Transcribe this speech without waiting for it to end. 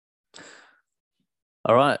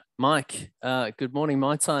All right, Mike. Good morning,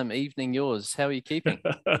 my time, evening yours. How are you keeping?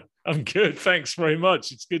 I'm good. Thanks very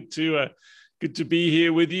much. It's good to be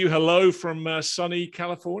here with you. Hello from sunny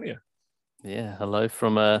California. Yeah, hello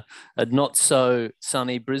from a not so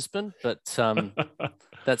sunny Brisbane, but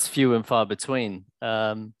that's few and far between.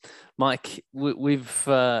 Mike, we've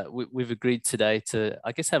agreed today to,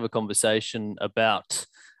 I guess, have a conversation about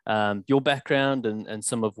your background and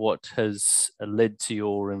some of what has led to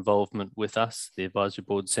your involvement with us, the Advisory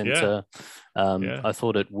Board Yeah, Centre. yeah, I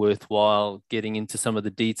thought it worthwhile getting into some of the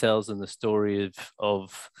details and the story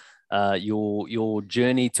of your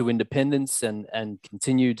journey to independence and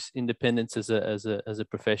continued independence as a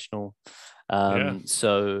professional. yeah.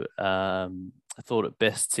 I thought it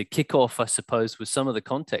best to kick off, I suppose, with some of the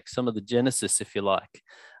context, some of the genesis, if you like.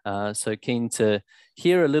 So keen to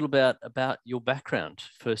hear a little bit about your background,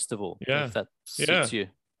 first of all, Yeah, if that yeah, suits you.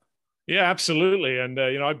 yeah, absolutely. And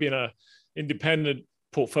I've been a independent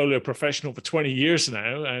portfolio professional for 20 years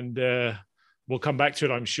now, and we'll come back to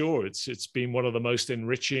it. I'm sure it's been one of the most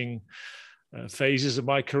enriching phases of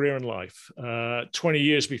my career in life. 20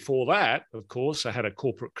 years before that, of course, I had a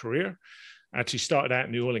corporate career. I actually started out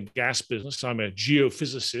in the oil and gas business. I'm a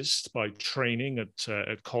geophysicist by training at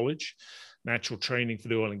college, natural training for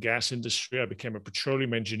the oil and gas industry. I became a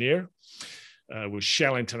petroleum engineer with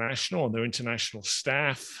Shell International and their international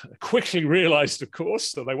staff. I quickly realized, of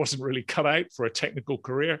course, that I wasn't really cut out for a technical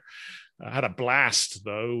career. I had a blast,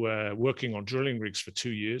 though, working on drilling rigs for 2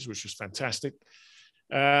 years, which was fantastic.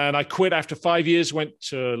 And I quit after 5 years, went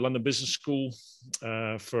to London Business School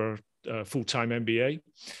for a full-time MBA,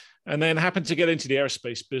 and then happened to get into the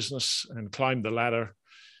aerospace business and climbed the ladder.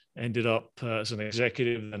 Ended up as an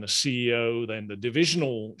executive, then a CEO, then the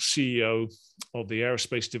divisional CEO of the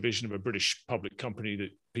aerospace division of a British public company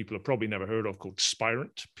that people have probably never heard of called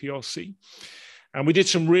Spirent PLC. And we did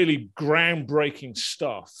some really groundbreaking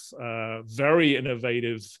stuff, very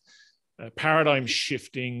innovative, paradigm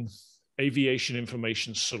shifting aviation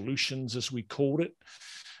information solutions, as we called it.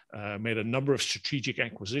 Made a number of strategic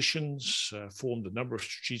acquisitions, formed a number of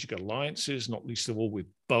strategic alliances, not least of all with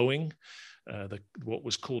Boeing, what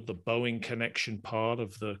was called the Boeing Connection part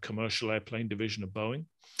of the commercial airplane division of Boeing.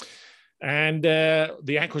 And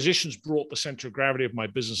the acquisitions brought the center of gravity of my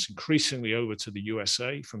business increasingly over to the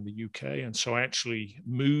USA from the UK. And so I actually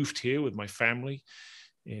moved here with my family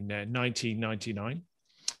in 1999.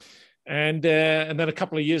 And then a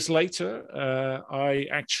couple of years later, I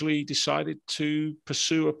actually decided to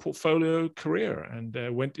pursue a portfolio career and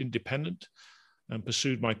went independent and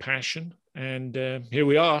pursued my passion. And here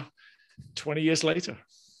we are, 20 years later.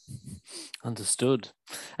 Understood.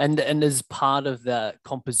 And as part of the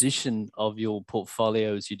composition of your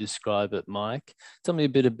portfolio, as you describe it, Mike, tell me a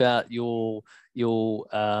bit about your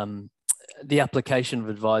the application of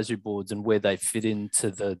advisory boards and where they fit into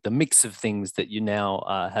the mix of things that you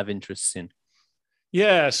now have interests in.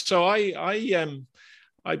 Yeah, so I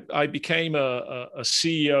became a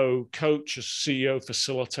CEO coach, a CEO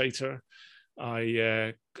facilitator.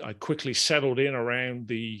 I quickly settled in around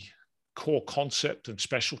the core concept and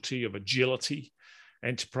specialty of agility,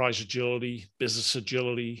 enterprise agility, business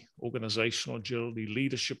agility, organizational agility,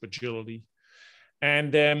 leadership agility,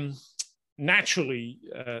 and naturally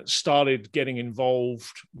started getting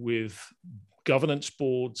involved with governance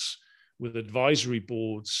boards, with advisory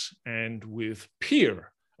boards, and with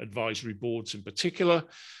peer advisory boards in particular.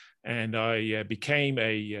 And I became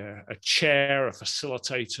a chair, a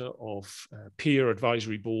facilitator of peer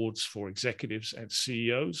advisory boards for executives and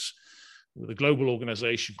CEOs with a global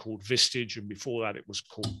organization called Vistage. And before that, it was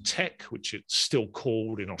called TEC, which it's still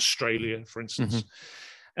called in Australia, for instance.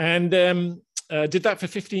 Mm-hmm. And did that for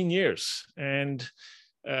 15 years and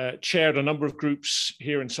chaired a number of groups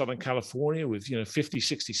here in Southern California with 50,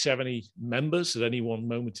 60, 70 members at any one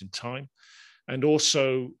moment in time. And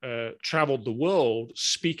also traveled the world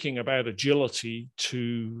speaking about agility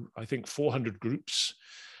to, I think, 400 groups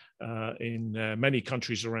in many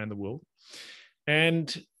countries around the world.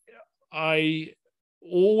 And I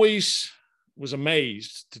always was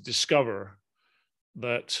amazed to discover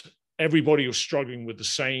that everybody was struggling with the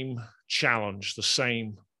same challenge, the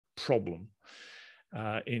same problem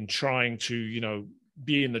in trying to,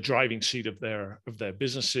 be in the driving seat of their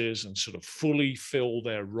businesses and sort of fully fill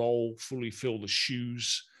their role, fully fill the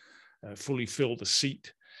shoes, fully fill the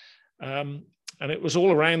seat. And it was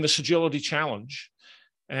all around this agility challenge.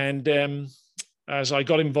 And as I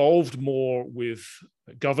got involved more with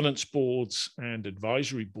governance boards and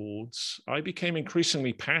advisory boards, I became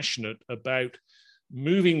increasingly passionate about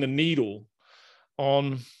moving the needle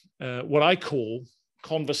on what I call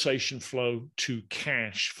conversation flow to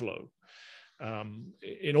cash flow.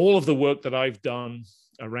 In all of the work that I've done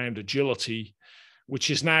around agility, which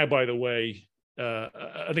is now, by the way,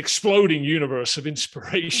 an exploding universe of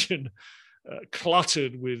inspiration,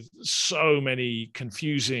 cluttered with so many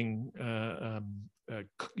confusing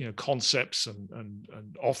concepts and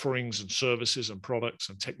offerings and services and products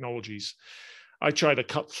and technologies. I try to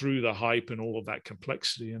cut through the hype and all of that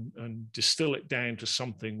complexity and distill it down to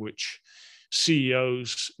something which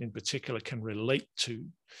CEOs in particular can relate to,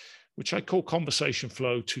 which I call conversation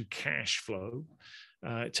flow to cash flow.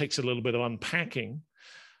 It takes a little bit of unpacking,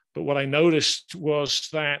 but what I noticed was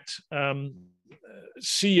that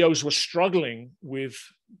CEOs were struggling with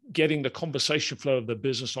getting the conversation flow of the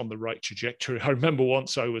business on the right trajectory. I remember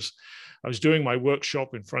once I was doing my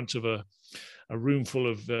workshop in front of a room full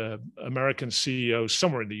of American CEOs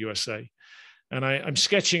somewhere in the USA, and I'm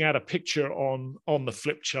sketching out a picture on the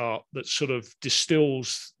flip chart that sort of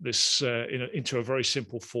distills this into a very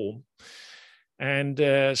simple form, and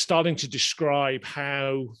starting to describe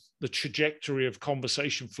how the trajectory of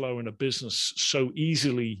conversation flow in a business so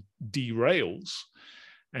easily derails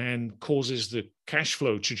and causes the cash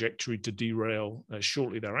flow trajectory to derail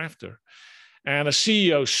shortly thereafter. And a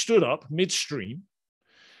CEO stood up midstream.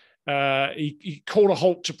 He called a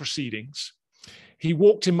halt to proceedings. He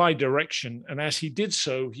walked in my direction, and as he did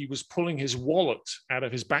so, he was pulling his wallet out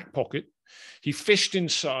of his back pocket. He fished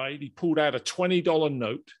inside. He pulled out a $20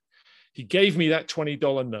 note. He gave me that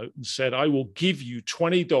 $20 note and said, "I will give you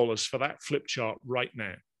 $20 for that flip chart right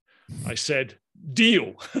now." I said,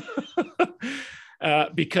 "Deal."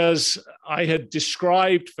 Because I had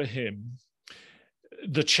described for him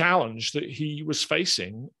the challenge that he was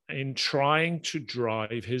facing in trying to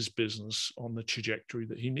drive his business on the trajectory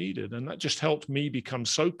that he needed. And that just helped me become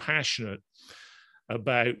so passionate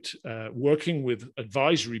about working with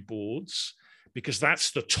advisory boards, because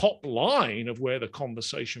that's the top line of where the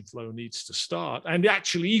conversation flow needs to start. And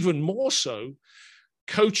actually, even more so,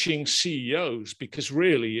 coaching CEOs, because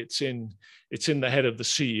really it's in the head of the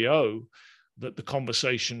CEO that the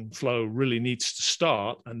conversation flow really needs to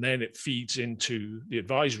start, and then it feeds into the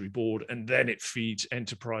advisory board, and then it feeds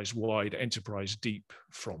enterprise-wide, enterprise deep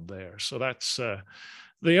from there. So that's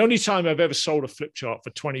the only time I've ever sold a flip chart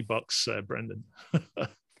for $20, Brendan.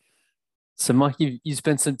 So, Mike, you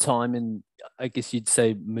spent some time in, I guess you'd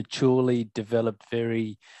say, maturely developed,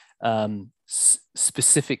 very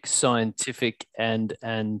specific scientific and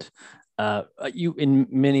you, in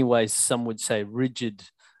many ways, some would say rigid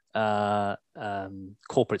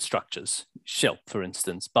corporate structures. Shell, for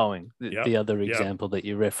instance, Boeing, the other example that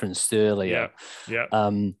you referenced earlier.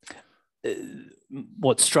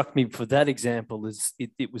 What struck me for that example is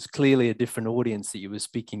it was clearly a different audience that you were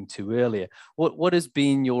speaking to earlier. What has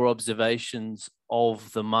been your observations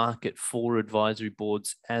of the market for advisory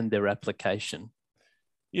boards and their application?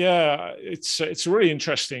 Yeah, it's really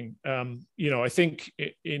interesting. I think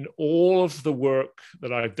in all of the work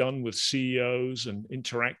that I've done with CEOs and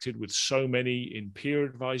interacted with so many in peer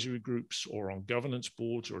advisory groups or on governance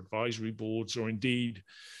boards or advisory boards, or indeed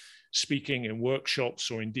speaking in workshops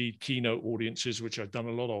or indeed keynote audiences, which I've done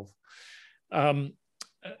a lot of,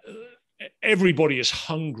 everybody is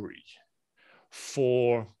hungry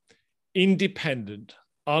for independent,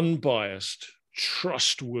 unbiased,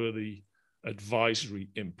 trustworthy advisory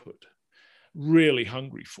input, really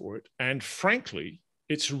hungry for it. And frankly,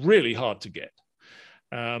 it's really hard to get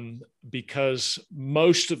because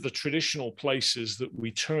most of the traditional places that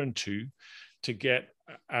we turn to get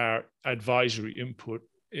our advisory input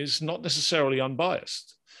is not necessarily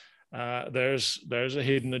unbiased. There's a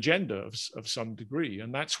hidden agenda of some degree.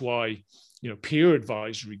 And that's why, peer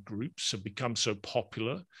advisory groups have become so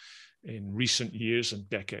popular in recent years and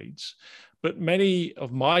decades. But many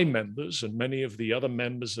of my members and many of the other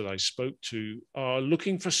members that I spoke to are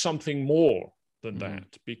looking for something more than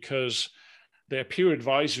that, because their peer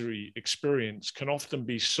advisory experience can often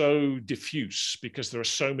be so diffuse because there are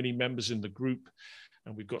so many members in the group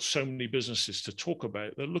and we've got so many businesses to talk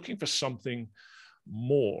about. They're looking for something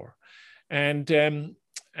more. And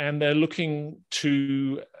they're looking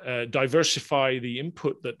to diversify the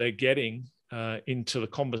input that they're getting into the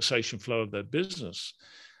conversation flow of their business,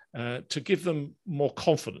 to give them more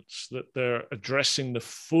confidence that they're addressing the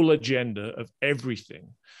full agenda of everything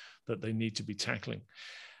that they need to be tackling.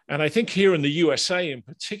 And I think here in the USA in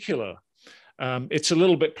particular, it's a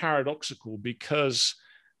little bit paradoxical, because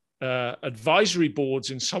advisory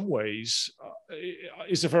boards in some ways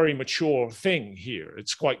is a very mature thing here.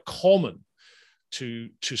 It's quite common to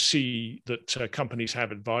see that companies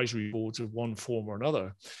have advisory boards of one form or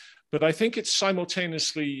another. But I think it's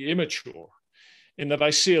simultaneously immature, in that I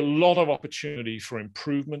see a lot of opportunity for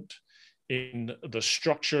improvement in the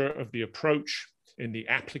structure of the approach, in the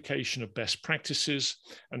application of best practices,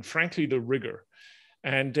 and frankly, the rigor.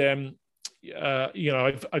 And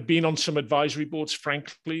I've been on some advisory boards,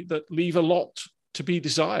 frankly, that leave a lot to be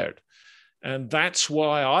desired. And that's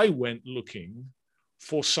why I went looking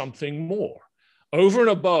for something more. Over and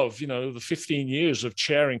above, the 15 years of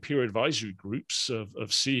chairing peer advisory groups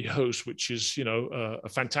of CEOs, which is, a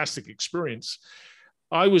fantastic experience,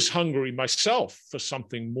 I was hungry myself for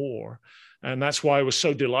something more. And that's why I was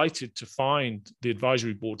so delighted to find the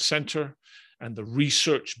Advisory Board Center and the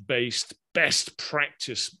research-based best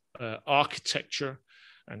practice architecture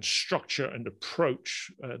and structure and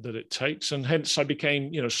approach that it takes. And hence I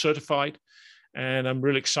became, certified. And I'm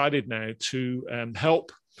really excited now to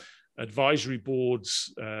help advisory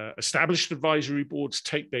boards, established advisory boards,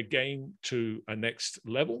 take their game to a next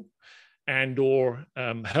level, and or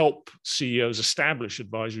help CEOs establish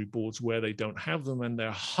advisory boards where they don't have them and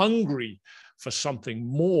they're hungry for something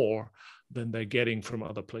more than they're getting from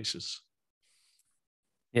other places.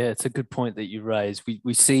 Yeah, it's a good point that you raise.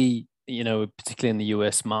 We see, particularly in the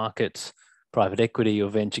US market, private equity or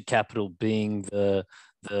venture capital being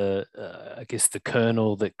I guess the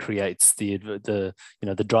kernel that creates the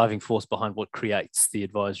driving force behind what creates the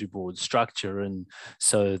advisory board structure. And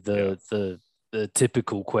so the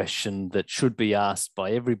typical question that should be asked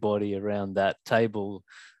by everybody around that table,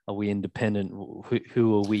 are we independent?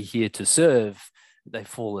 Who are we here to serve? They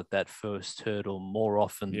fall at that first hurdle more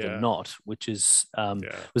often than not, which is,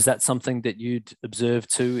 was that something that you'd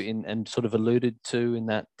observed too and sort of alluded to in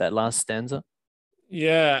that last stanza?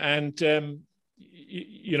 Yeah, and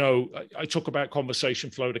I talk about conversation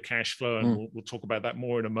flow to cash flow, and we'll talk about that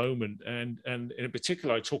more in a moment. And in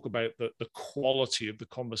particular, I talk about the quality of the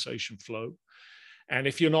conversation flow. And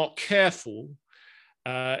if you're not careful,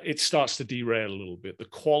 it starts to derail a little bit. The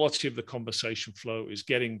quality of the conversation flow is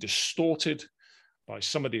getting distorted by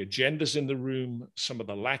some of the agendas in the room, some of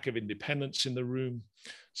the lack of independence in the room,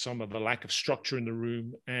 some of the lack of structure in the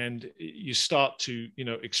room, and you start to,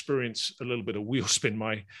 experience a little bit of wheel spin.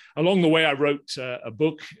 Along the way, I wrote a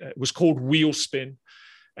book. It was called Wheel Spin,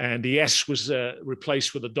 and the S was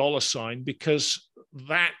replaced with a $sign, because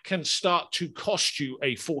that can start to cost you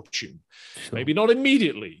a fortune. Sure. Maybe not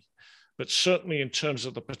immediately, but certainly in terms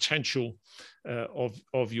of the potential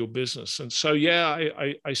of your business. And so,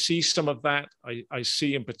 I see some of that. I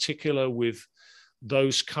see in particular with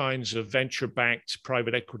those kinds of venture-backed,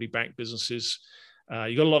 private equity-backed businesses,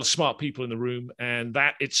 you got a lot of smart people in the room, and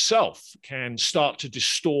that itself can start to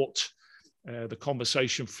distort the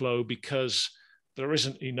conversation flow, because there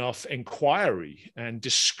isn't enough inquiry and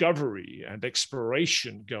discovery and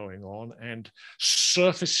exploration going on, and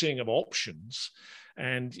surfacing of options,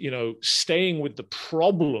 and staying with the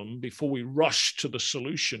problem before we rush to the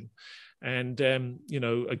solution. And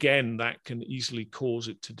again, that can easily cause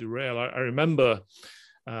it to derail. I remember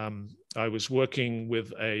I was working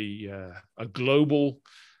with a global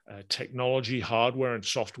technology, hardware and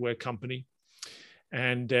software company,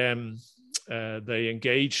 and they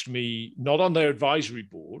engaged me not on their advisory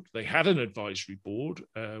board. They had an advisory board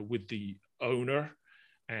with the owner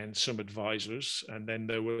and some advisors, and then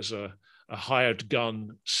there was a hired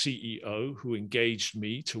gun CEO who engaged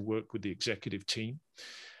me to work with the executive team.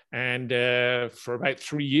 And for about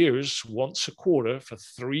 3 years, once a quarter for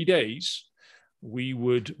 3 days, we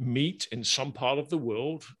would meet in some part of the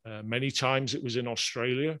world. Many times it was in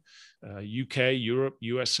Australia, UK, Europe,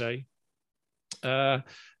 USA,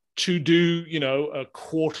 to do, a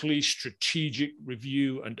quarterly strategic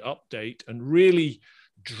review and update, and really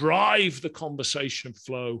drive the conversation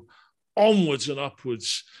flow onwards and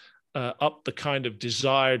upwards, up the kind of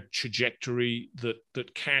desired trajectory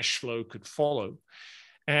that cash flow could follow.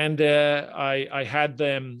 And I had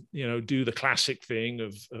them, do the classic thing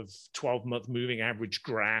of 12-month moving average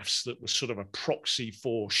graphs that was sort of a proxy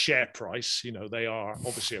for share price. They are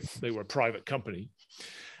obviously they were a private company,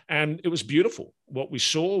 and it was beautiful. What we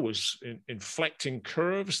saw was inflecting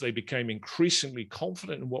curves. They became increasingly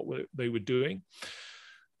confident in what they were doing.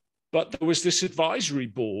 But there was this advisory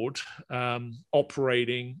board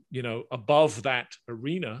operating, above that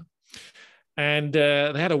arena. And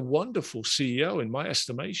they had a wonderful CEO, in my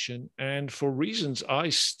estimation. And for reasons I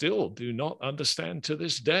still do not understand to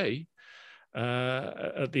this day,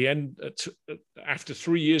 at the end, after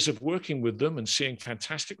 3 years of working with them and seeing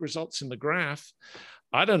fantastic results in the graph,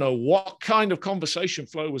 I don't know what kind of conversation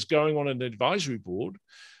flow was going on in the advisory board,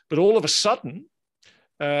 but all of a sudden,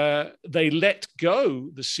 they let go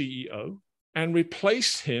the CEO and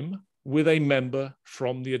replaced him with a member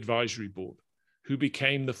from the advisory board, who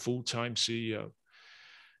became the full-time CEO.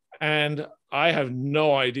 And I have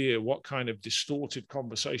no idea what kind of distorted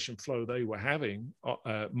conversation flow they were having.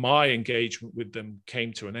 My engagement with them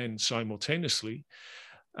came to an end simultaneously,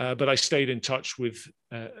 but I stayed in touch with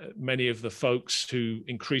many of the folks who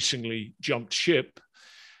increasingly jumped ship,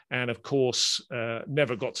 and of course,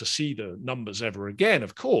 never got to see the numbers ever again,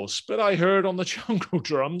 of course. But I heard on the jungle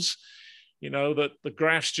drums, that the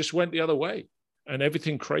graphs just went the other way and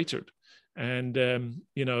everything cratered. And,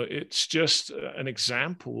 it's just an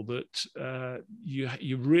example that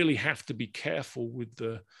you really have to be careful with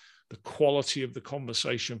the quality of the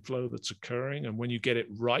conversation flow that's occurring. And when you get it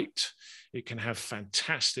right, it can have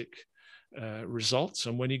fantastic results.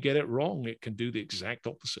 And when you get it wrong, it can do the exact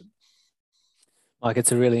opposite. Mike,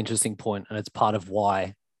 it's a really interesting point, and it's part of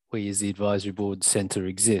why we as the Advisory Board Centre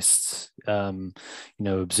exists.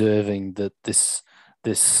 Observing that this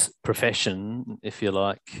profession, if you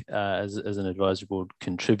like, as an advisory board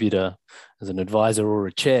contributor, as an advisor or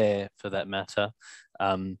a chair for that matter,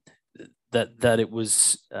 that it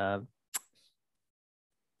was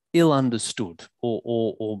ill understood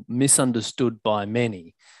or misunderstood by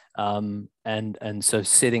many, and so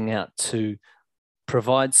setting out to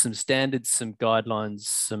provide some standards, some guidelines,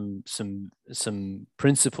 some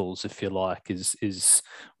principles, if you like, is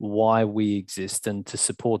why we exist, and to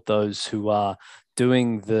support those who are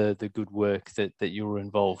doing the good work that you're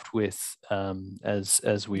involved with,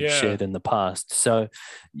 as we've shared in the past. So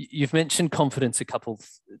you've mentioned confidence a couple of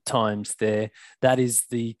times there. That is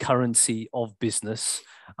the currency of business.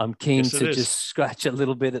 I'm keen to just scratch a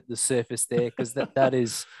little bit at the surface there, because that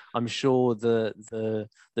is, I'm sure, the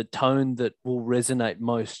tone that will resonate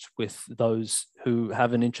most with those who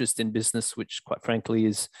have an interest in business, which quite frankly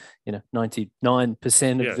is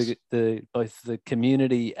 99% of the both the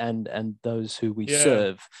community and those who we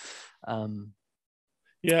serve.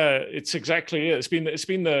 It's exactly it.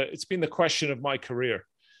 It's been the question of my career.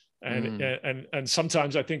 And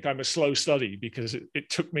sometimes I think I'm a slow study, because it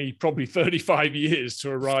took me probably 35 years to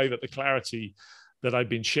arrive at the clarity that I've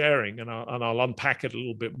been sharing, and I'll unpack it a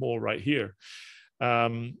little bit more right here.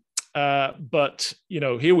 But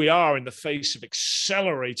here we are in the face of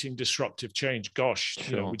accelerating disruptive change. Gosh,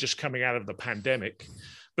 we're just coming out of the pandemic,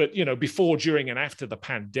 but before, during, and after the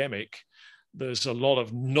pandemic, there's a lot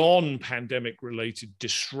of non-pandemic related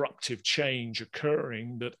disruptive change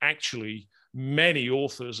occurring that actually many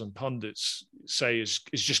authors and pundits say is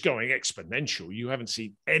just going exponential. You haven't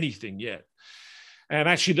seen anything yet. And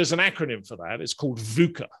actually, there's an acronym for that. It's called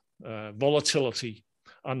VUCA, volatility,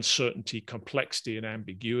 uncertainty, complexity, and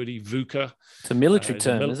ambiguity. VUCA. It's a military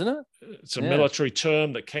term, isn't it? It's a military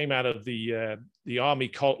term that came out of the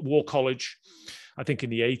Army War College, I think in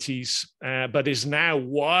the 80s, but is now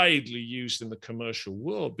widely used in the commercial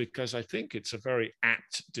world, because I think it's a very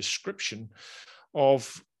apt description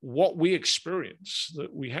of what we experience,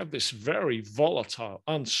 that we have this very volatile,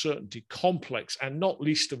 uncertainty, complex, and not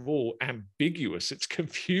least of all, ambiguous, it's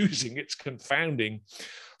confusing, it's confounding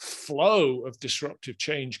flow of disruptive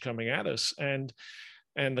change coming at us. And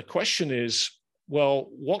the question is, well,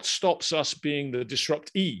 what stops us being the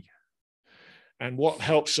disruptee? And what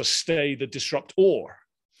helps us stay the disruptor?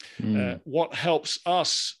 What helps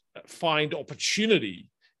us find opportunity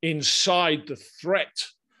inside the threat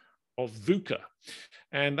of VUCA?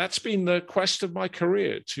 And that's been the quest of my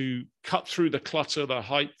career, to cut through the clutter, the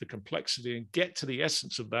hype, the complexity, and get to the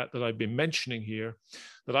essence of that I've been mentioning here,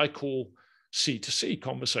 that I call C2C,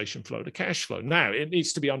 conversation flow to cash flow. Now, it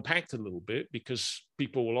needs to be unpacked a little bit, because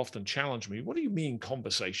people will often challenge me. What do you mean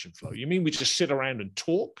conversation flow? You mean we just sit around and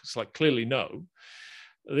talk? It's like, clearly no.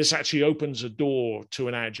 This actually opens a door to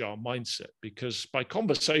an agile mindset, because by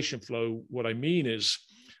conversation flow, what I mean is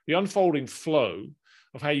the unfolding flow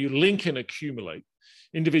of how you link and accumulate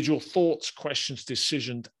individual thoughts, questions,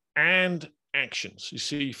 decisions, and actions. You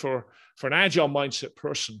see, for an agile mindset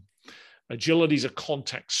person, agility is a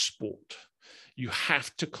contact sport. You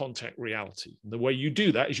have to contact reality. And the way you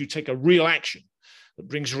do that is you take a real action that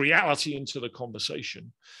brings reality into the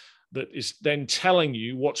conversation, that is then telling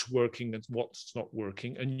you what's working and what's not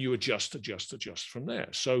working, and you adjust from there.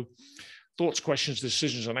 So thoughts, questions,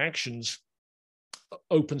 decisions, and actions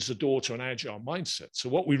opens the door to an agile mindset. So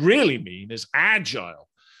what we really mean is agile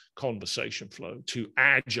conversation flow to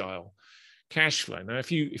agile cash flow. Now, if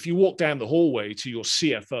you walk down the hallway to your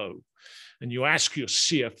CFO and you ask your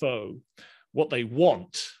CFO what they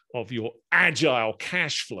want of your agile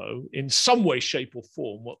cash flow, in some way, shape, or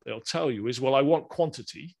form, what they'll tell you is, well, I want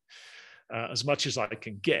quantity as much as I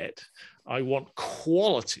can get. I want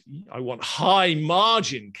quality. I want high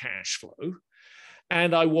margin cash flow.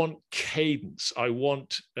 And I want cadence. I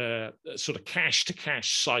want sort of cash to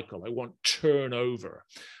cash cycle. I want turnover.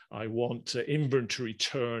 I want inventory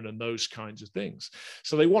turn and those kinds of things.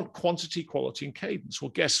 So they want quantity, quality, and cadence.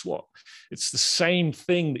 Well, guess what? It's the same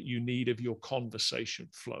thing that you need of your conversation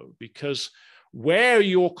flow, because where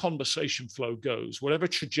your conversation flow goes, whatever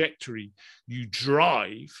trajectory you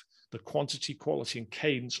drive, the quantity, quality, and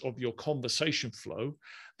cadence of your conversation flow,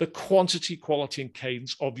 the quantity, quality, and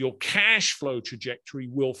cadence of your cash flow trajectory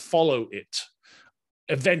will follow it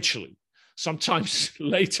eventually. Sometimes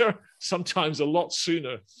later, sometimes a lot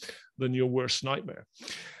sooner than your worst nightmare.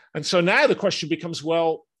 And so now the question becomes,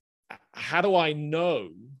 well, how do I know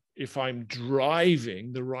if I'm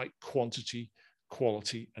driving the right quantity,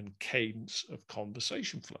 quality, and cadence of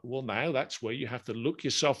conversation flow? Well, now that's where you have to look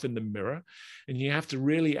yourself in the mirror and you have to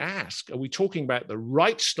really ask, are we talking about the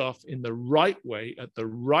right stuff in the right way at the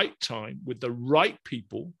right time with the right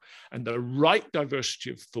people and the right diversity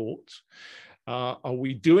of thought? Are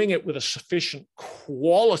we doing it with a sufficient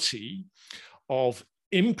quality of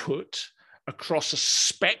input across a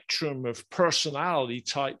spectrum of personality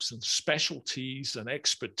types and specialties and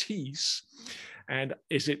expertise? And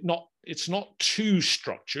is it not, it's not too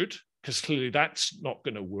structured, because clearly that's not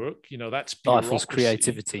going to work. You know, that's stifles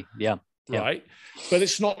creativity. Yeah. Right. But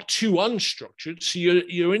it's not too unstructured. So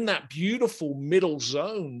you're in that beautiful middle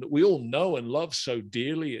zone that we all know and love so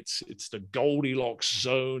dearly. It's the Goldilocks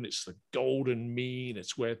zone. It's the golden mean.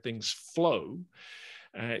 It's where things flow.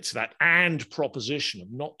 It's that and proposition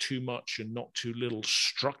of not too much and not too little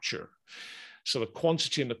structure. So the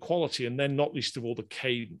quantity and the quality, and then not least of all the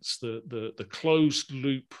cadence, the closed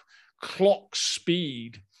loop clock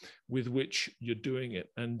speed with which you're doing it.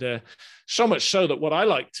 And so much so that what I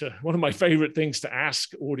like to, one of my favorite things to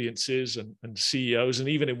ask audiences and CEOs, and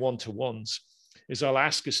even in one-to-ones, is I'll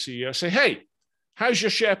ask a CEO, say, hey, how's your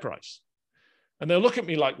share price? And they'll look at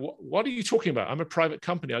me like, what are you talking about? I'm a private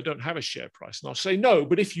company. I don't have a share price. And I'll say, no,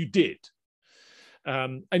 but if you did,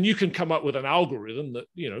 and you can come up with an algorithm that,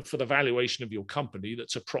 you know, for the valuation of your company,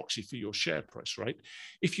 that's a proxy for your share price, right?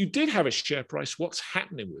 If you did have a share price, what's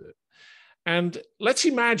happening with it? And let's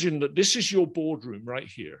imagine that this is your boardroom right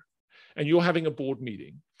here, and you're having a board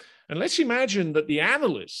meeting. And let's imagine that the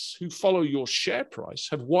analysts who follow your share price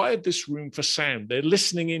have wired this room for sound. They're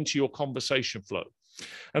listening into your conversation flow.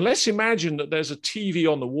 And let's imagine that there's a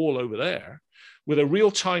TV on the wall over there with a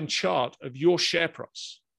real-time chart of your share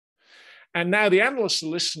price. And now the analysts are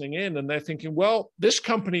listening in and they're thinking, well, this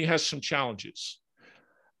company has some challenges.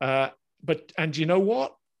 And you know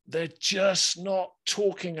what? They're just not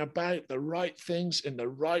talking about the right things in the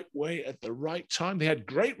right way at the right time. They had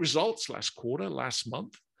great results last quarter, last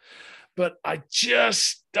month, but I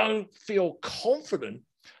just don't feel confident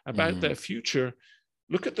about their future.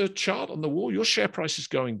 Look at the chart on the wall. Your share price is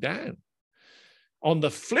going down. On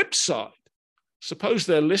the flip side, suppose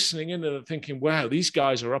they're listening in and they're thinking, wow, these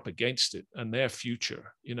guys are up against it and their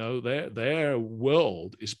future, you know, their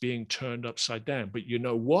world is being turned upside down. But you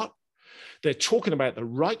know what? They're talking about the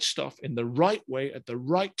right stuff in the right way at the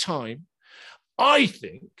right time. I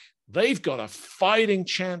think they've got a fighting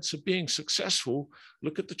chance of being successful.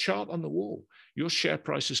 Look at the chart on the wall. Your share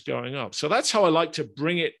price is going up. So that's how I like to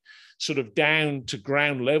bring it sort of down to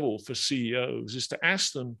ground level for CEOs, is to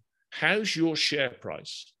ask them, how's your share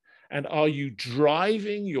price? And are you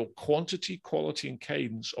driving your quantity, quality, and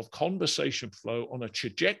cadence of conversation flow on a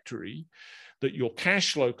trajectory that your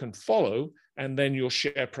cash flow can follow, and then your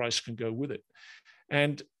share price can go with it?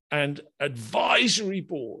 And advisory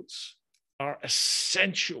boards are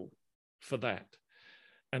essential for that,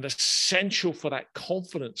 and essential for that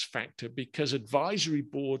confidence factor, because advisory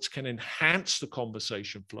boards can enhance the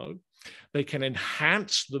conversation flow. They can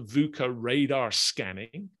enhance the VUCA radar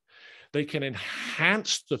scanning. They can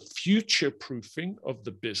enhance the future proofing of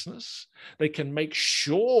the business. They can make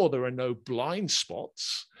sure there are no blind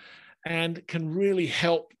spots, and can really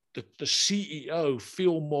help the CEO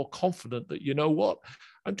feel more confident that, you know what,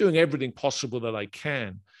 I'm doing everything possible that I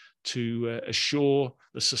can to assure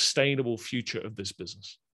the sustainable future of this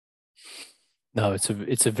business. No,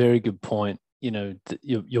 it's a very good point. You know,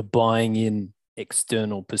 you're buying in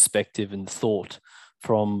external perspective and thought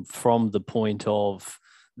from the point of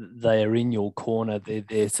they are in your corner, they're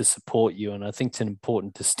there to support you. And I think it's an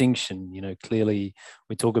important distinction. You know, clearly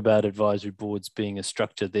we talk about advisory boards being a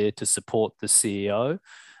structure there to support the CEO,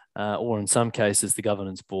 or in some cases the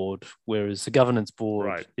governance board, whereas the governance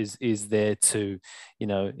board is there to, you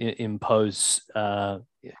know, impose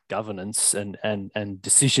governance and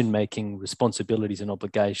decision-making responsibilities and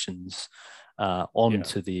obligations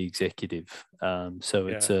onto the executive. So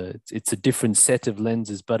it's a different set of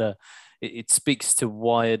lenses, but it speaks to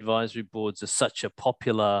why advisory boards are such a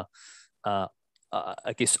popular,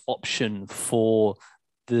 I guess, option for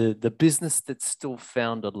the business that's still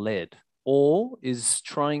founder led, or is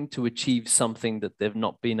trying to achieve something that they've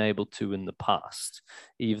not been able to in the past,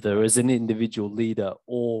 either as an individual leader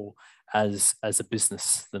or as a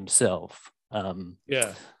business themselves.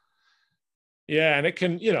 Yeah, and it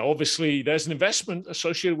can, obviously there's an investment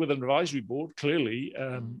associated with an advisory board, clearly,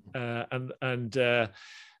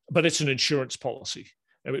 but it's an insurance policy.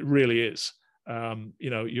 It really is.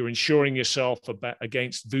 You're insuring yourself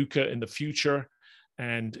against VUCA in the future,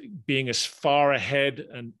 and being as far ahead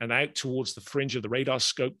and out towards the fringe of the radar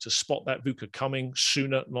scope to spot that VUCA coming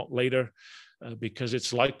sooner, not later, because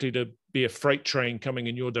it's likely to be a freight train coming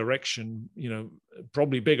in your direction,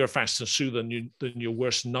 probably bigger, faster, sooner than your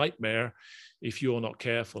worst nightmare if you're not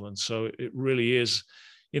careful. And so it really is,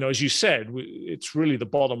 as you said, it's really the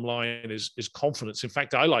bottom line is confidence. In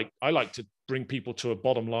fact, I like to bring people to a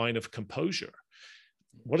bottom line of composure.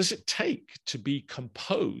 What does it take to be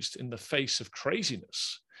composed in the face of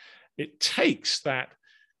craziness? It takes that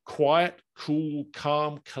quiet, cool,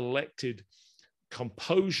 calm, collected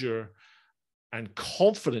composure and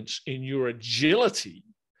confidence in your agility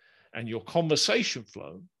and your conversation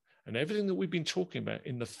flow and everything that we've been talking about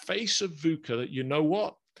in the face of VUCA, that you know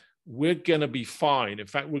what? We're going to be fine. In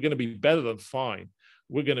fact, we're going to be better than fine.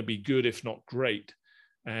 We're going to be good, if not great.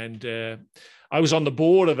 And I was on the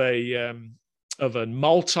board of a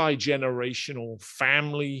multi-generational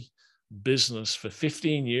family business for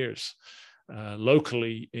 15 years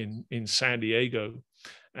locally in San Diego.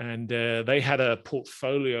 And they had a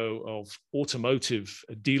portfolio of automotive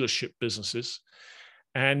dealership businesses.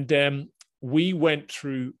 And we went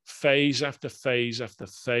through phase after phase after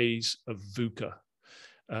phase of VUCA.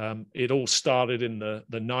 It all started in the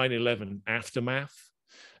 9/11 aftermath.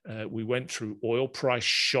 We went through oil price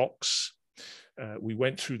shocks. We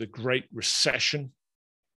went through the Great Recession.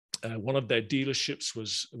 One of their dealerships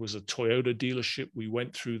was a Toyota dealership. We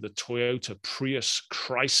went through the Toyota Prius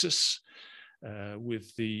crisis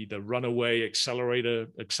with the runaway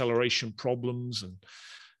acceleration problems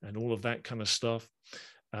and all of that kind of stuff.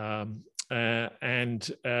 And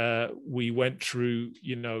we went through,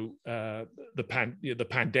 the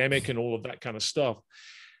pandemic and all of that kind of stuff.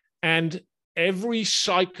 And every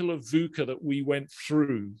cycle of VUCA that we went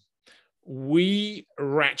through, we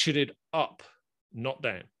ratcheted up, not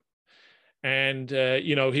down. And,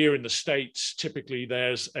 here in the States, typically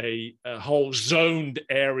there's a whole zoned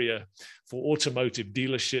area for automotive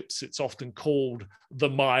dealerships. It's often called the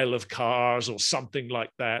mile of cars or something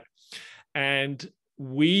like that. And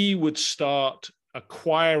we would start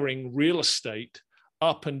acquiring real estate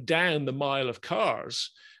up and down the mile of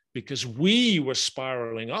cars because we were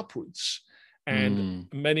spiraling upwards. And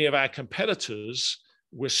many of our competitors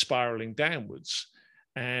were spiraling downwards.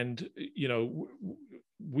 And,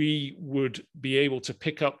 we would be able to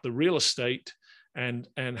pick up the real estate and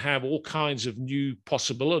have all kinds of new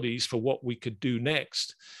possibilities for what we could do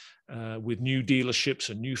next with new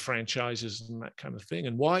dealerships and new franchises and that kind of thing.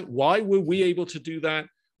 And why were we able to do that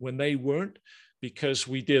when they weren't? Because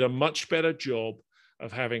we did a much better job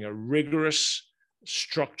of having a rigorous,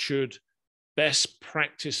 structured, best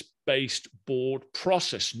practice-based board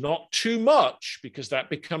process. Not too much, because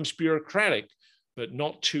that becomes bureaucratic, but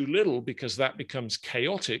not too little, because that becomes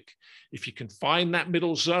chaotic. If you can find that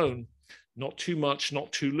middle zone, not too much,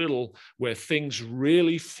 not too little, where things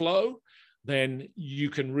really flow, then you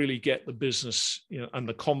can really get the business, and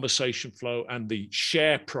the conversation flow and the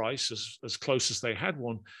share price, as close as they had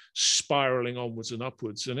one, spiraling onwards and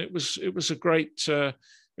upwards. And it was a great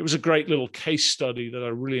little case study that I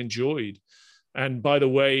really enjoyed. And by the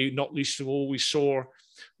way, not least of all, we saw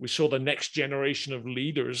the next generation of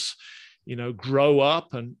leaders, grow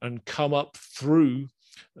up and come up through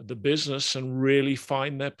the business and really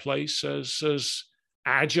find their place as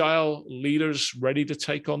agile leaders ready to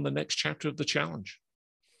take on the next chapter of the challenge.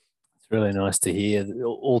 It's really nice to hear.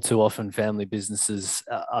 All too often family businesses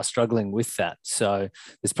are struggling with that. So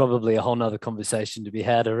there's probably a whole nother conversation to be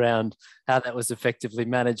had around how that was effectively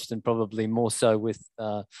managed, and probably more so with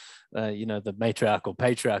the matriarch or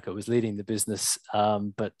patriarch who was leading the business.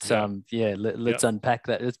 Let's unpack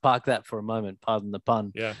that. Let's park that for a moment, pardon the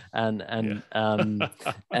pun, and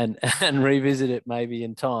revisit it maybe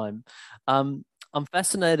in time. I'm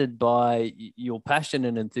fascinated by your passion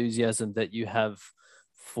and enthusiasm that you have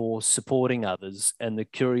for supporting others and the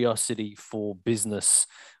curiosity for business.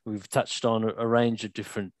 We've touched on a range of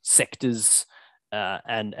different sectors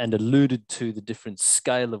and alluded to the different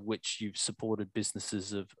scale of which you've supported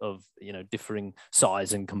businesses of differing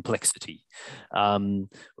size and complexity. What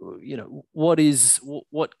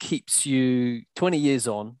keeps you 20 years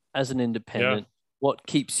on as an independent? What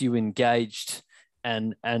keeps you engaged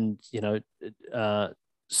and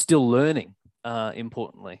still learning,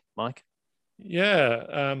 importantly, Mike?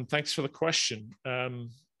 Yeah, thanks for the question.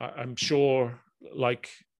 I'm sure, like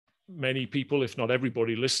many people, if not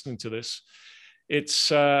everybody listening to this, it's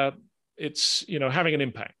having an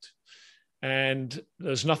impact, and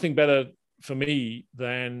there's nothing better for me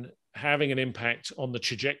than having an impact on the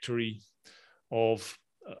trajectory of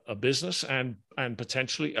a business and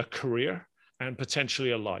potentially a career and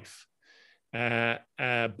potentially a life,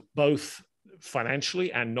 both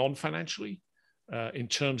financially and non-financially, in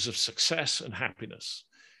terms of success and happiness,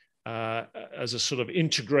 as a sort of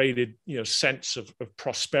integrated, sense of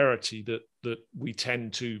prosperity that we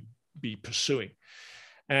tend to be pursuing.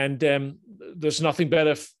 And there's nothing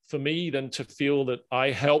better for me than to feel that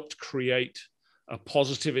I helped create a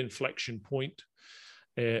positive inflection point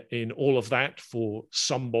in all of that for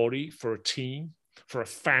somebody, for a team, for a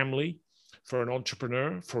family, for an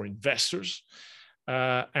entrepreneur, for investors,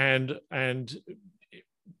 and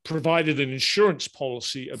provided an insurance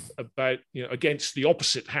policy about, against the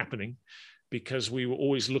opposite happening, because we were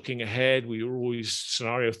always looking ahead. We were always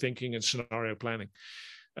scenario thinking and scenario planning.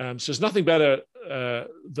 So there's nothing better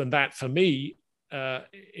than that for me,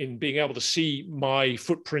 in being able to see my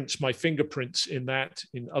footprints, my fingerprints in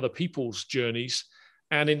other people's journeys.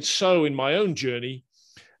 And in my own journey,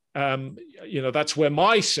 that's where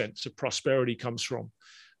my sense of prosperity comes from.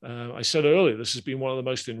 I said earlier, this has been one of the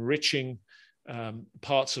most enriching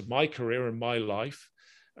parts of my career and my life.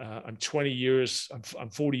 I'm 40 years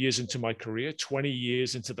into my career, 20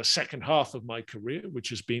 years into the second half of my career, which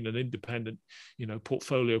has been an independent,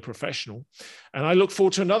 portfolio professional. And I look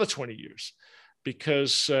forward to another 20 years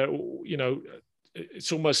because,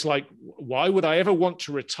 it's almost like, why would I ever want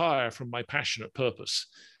to retire from my passionate purpose?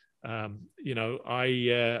 I've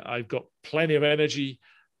got plenty of energy,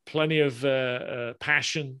 plenty of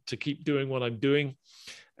passion to keep doing what I'm doing.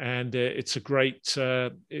 And it's a great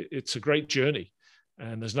journey.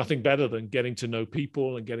 And there's nothing better than getting to know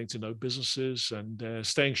people and getting to know businesses and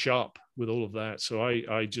staying sharp with all of that. So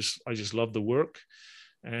I just love the work,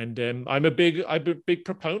 and I'm a big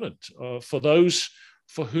proponent for those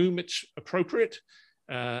for whom it's appropriate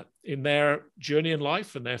in their journey in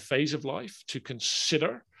life and their phase of life to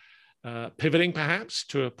consider pivoting perhaps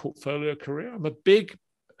to a portfolio career. I'm a big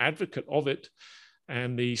advocate of it,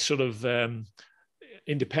 and the sort of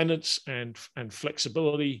independence and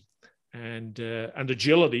flexibility and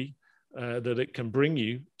agility that it can bring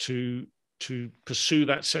you to pursue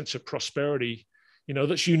that sense of prosperity,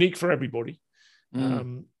 that's unique for everybody,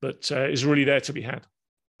 but is really there to be had.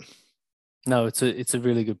 No, it's a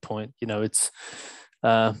really good point. It's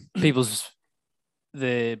people's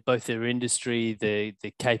both their industry, their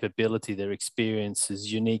capability, their experience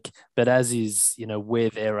is unique, but as is, where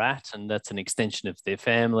they're at, and that's an extension of their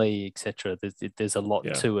family, etc. There's a lot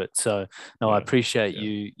to it. So no, I appreciate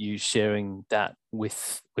you sharing that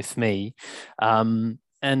with me. And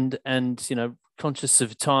conscious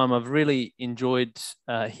of time, I've really enjoyed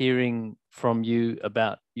hearing from you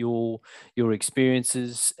about your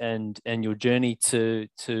experiences and your journey to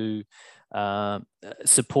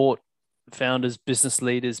support founders, business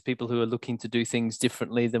leaders, people who are looking to do things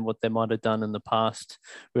differently than what they might have done in the past.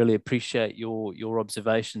 Really appreciate your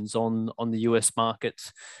observations on the US market,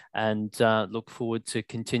 and look forward to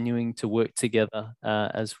continuing to work together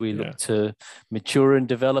as we look to mature and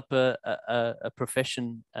develop a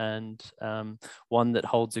profession, and one that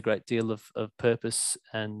holds a great deal of purpose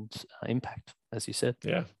and impact, as you said.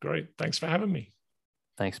 Yeah, great. Thanks for having me.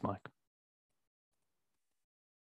 Thanks, Mike.